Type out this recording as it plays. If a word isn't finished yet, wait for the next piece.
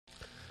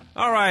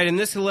Alright, in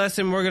this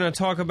lesson we're going to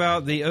talk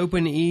about the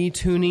open E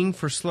tuning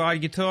for slide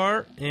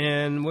guitar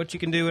and what you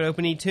can do with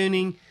open E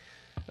tuning.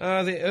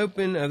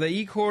 The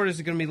E chord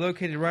is going to be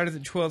located right at the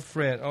 12th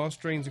fret, all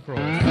strings across.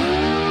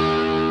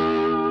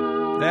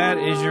 That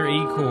is your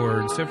E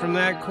chord. So from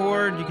that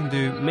chord you can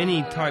do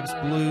many types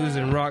of blues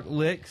and rock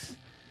licks.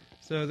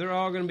 So they're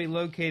all going to be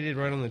located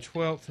right on the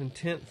 12th and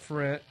 10th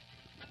fret.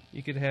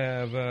 You could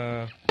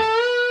have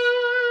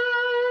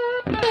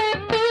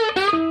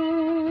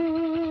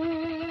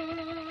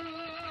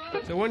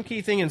So one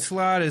key thing in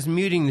slide is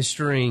muting the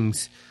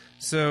strings.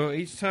 So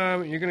each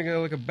time you're going to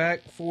go like a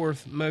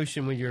back-forth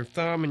motion with your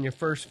thumb and your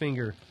first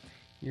finger.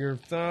 Your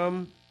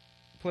thumb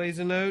plays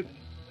a note,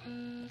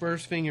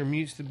 first finger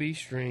mutes the B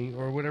string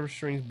or whatever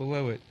string's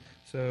below it.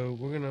 So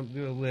we're going to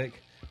do a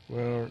lick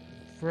where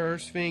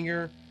first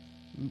finger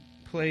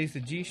plays the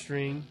G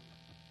string,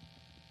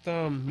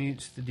 thumb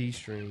mutes the D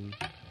string.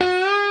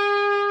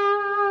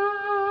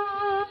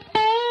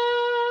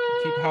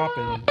 Keep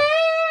hopping.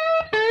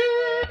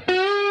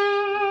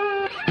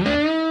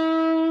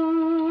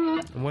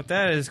 And what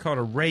that is called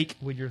a rake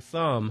with your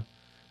thumb,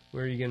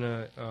 where you're going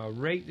to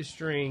rake the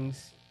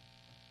strings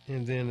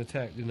and then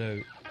attack the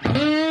note.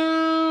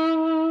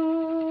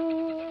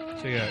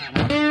 So you got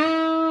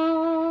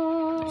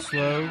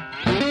slow,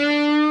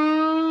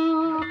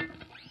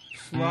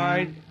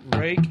 slide,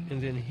 rake,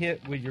 and then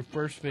hit with your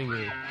first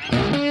finger.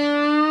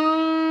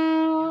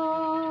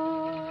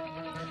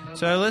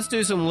 So let's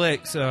do some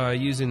licks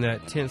using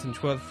that 10th and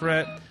 12th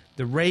fret,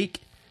 the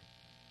rake,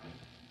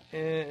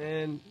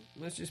 and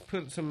let's just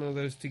put some of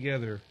those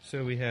together.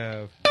 So we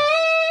have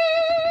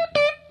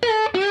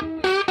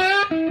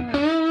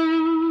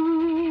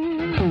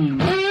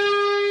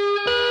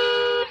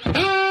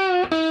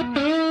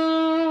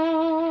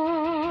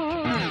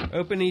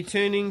open E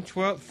tuning,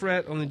 12th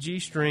fret on the G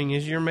string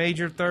is your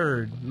major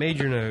third,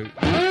 major note.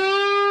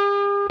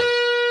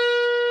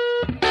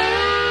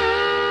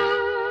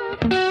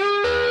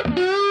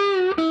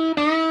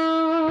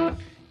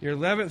 Your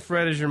 11th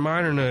fret is your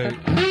minor note.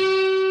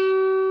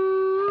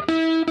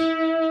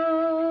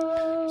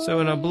 So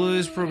in a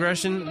blues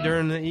progression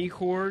during the E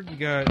chord, you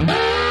got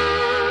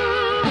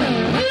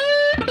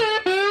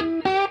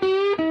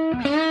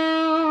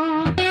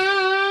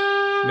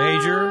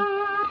major,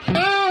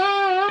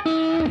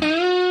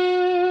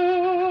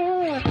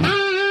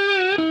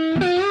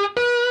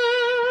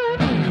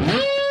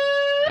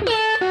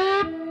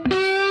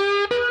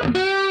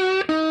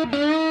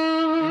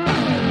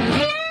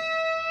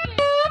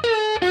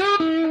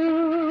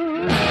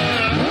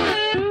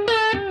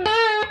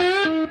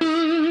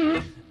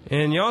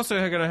 and you're also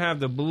going to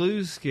have the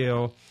blues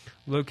scale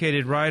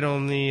located right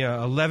on the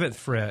 11th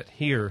fret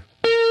here.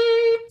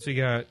 So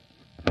you got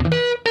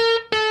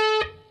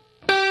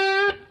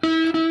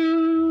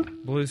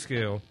blues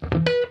scale.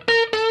 You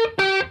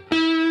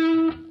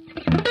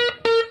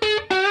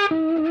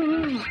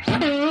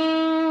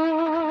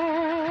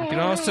can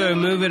also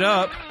move it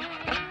up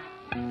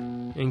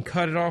and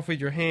cut it off with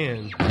your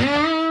hand.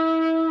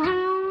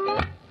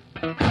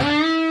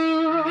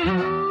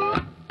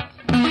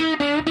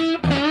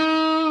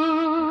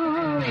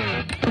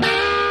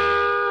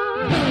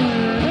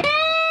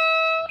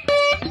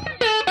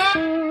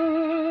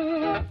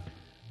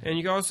 And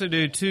you can also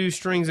do two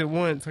strings at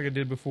once, like I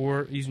did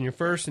before, using your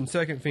first and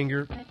second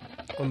finger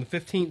on the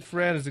 15th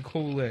fret as a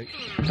cool lick.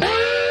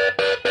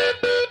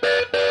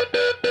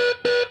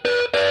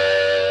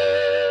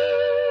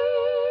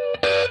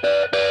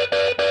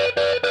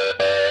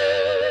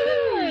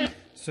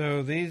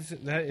 So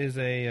that is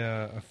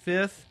a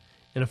fifth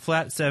and a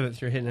flat seventh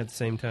you're hitting at the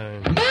same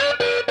time.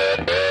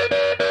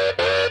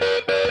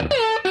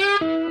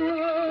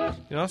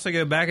 You can also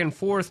go back and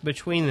forth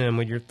between them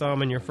with your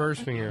thumb and your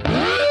first finger.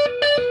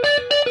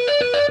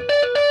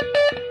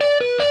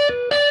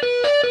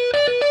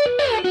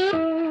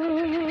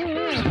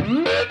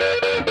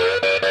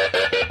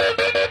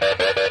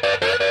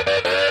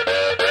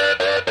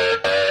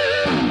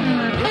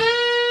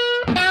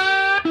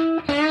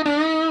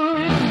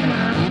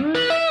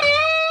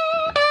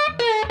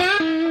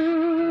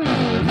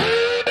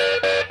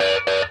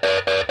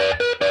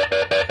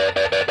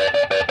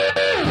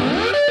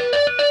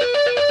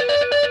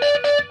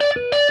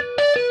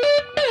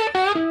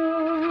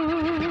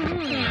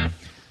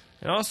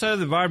 And also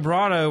the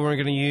vibrato we're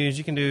going to use,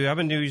 I've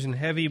been using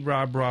heavy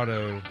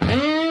vibrato.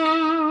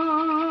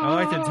 I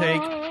like to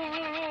take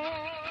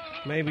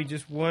maybe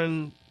just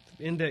one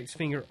index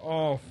finger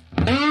off,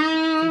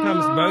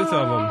 sometimes both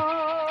of them.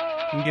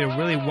 You can get a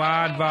really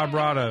wide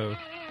vibrato.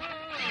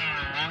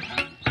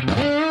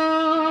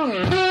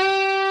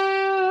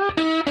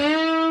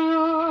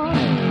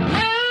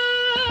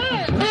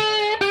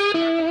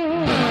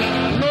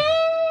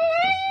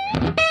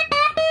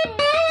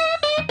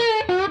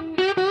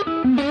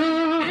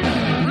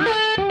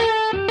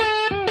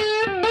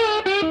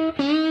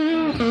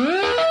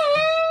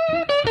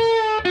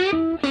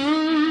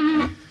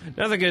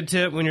 Another good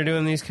tip when you're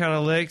doing these kind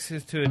of licks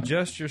is to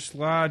adjust your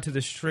slide to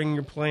the string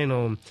you're playing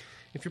on.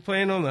 if you're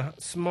playing on the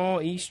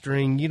small E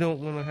string, you don't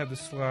want to have the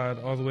slide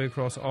all the way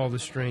across all the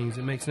strings.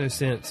 It makes no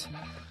sense.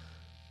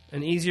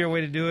 An easier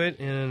way to do it,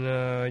 and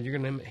you're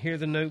going to hear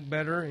the note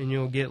better, and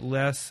you'll get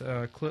less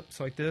clips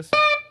like this,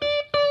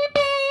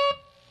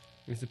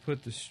 is to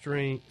put the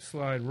string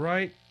slide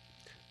right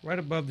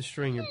above the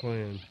string you're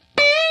playing.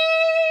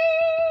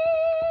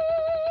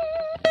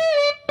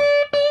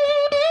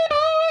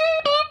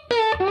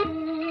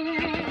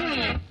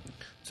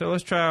 So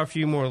let's try a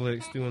few more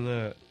licks doing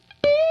that.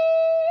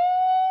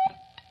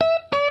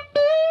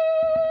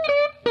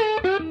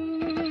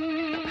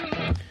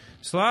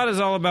 Slide is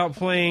all about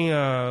playing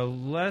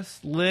less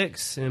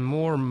licks and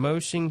more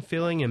motion,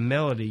 feeling, and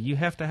melody. You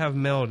have to have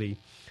melody.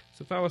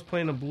 So if I was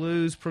playing a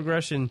blues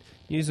progression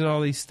using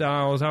all these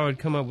styles, I would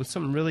come up with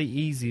something really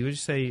easy. We'll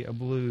just say a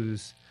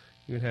blues.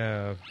 You would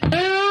have...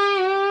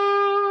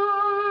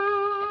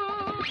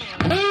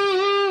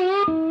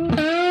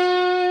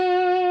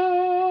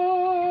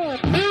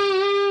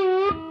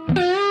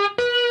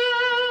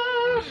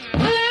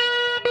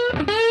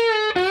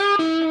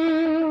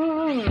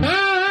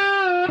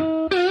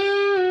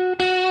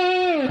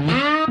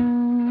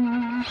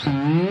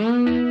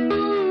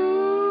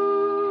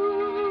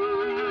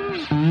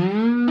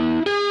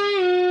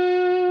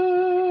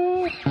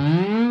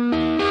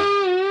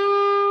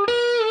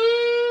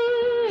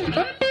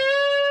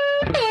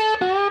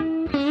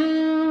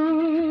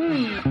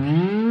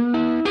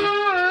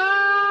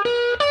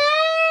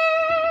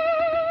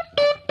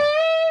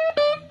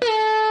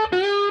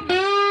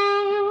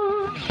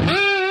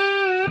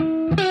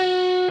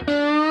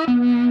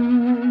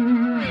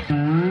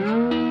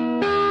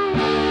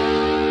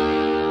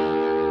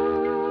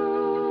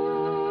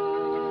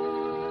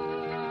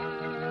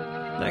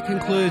 That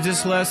concludes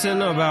this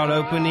lesson about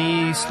open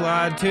E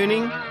slide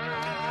tuning.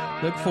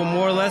 Look for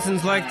more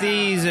lessons like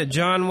these at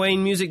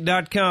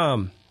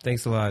johnwaynemusic.com.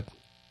 Thanks a lot.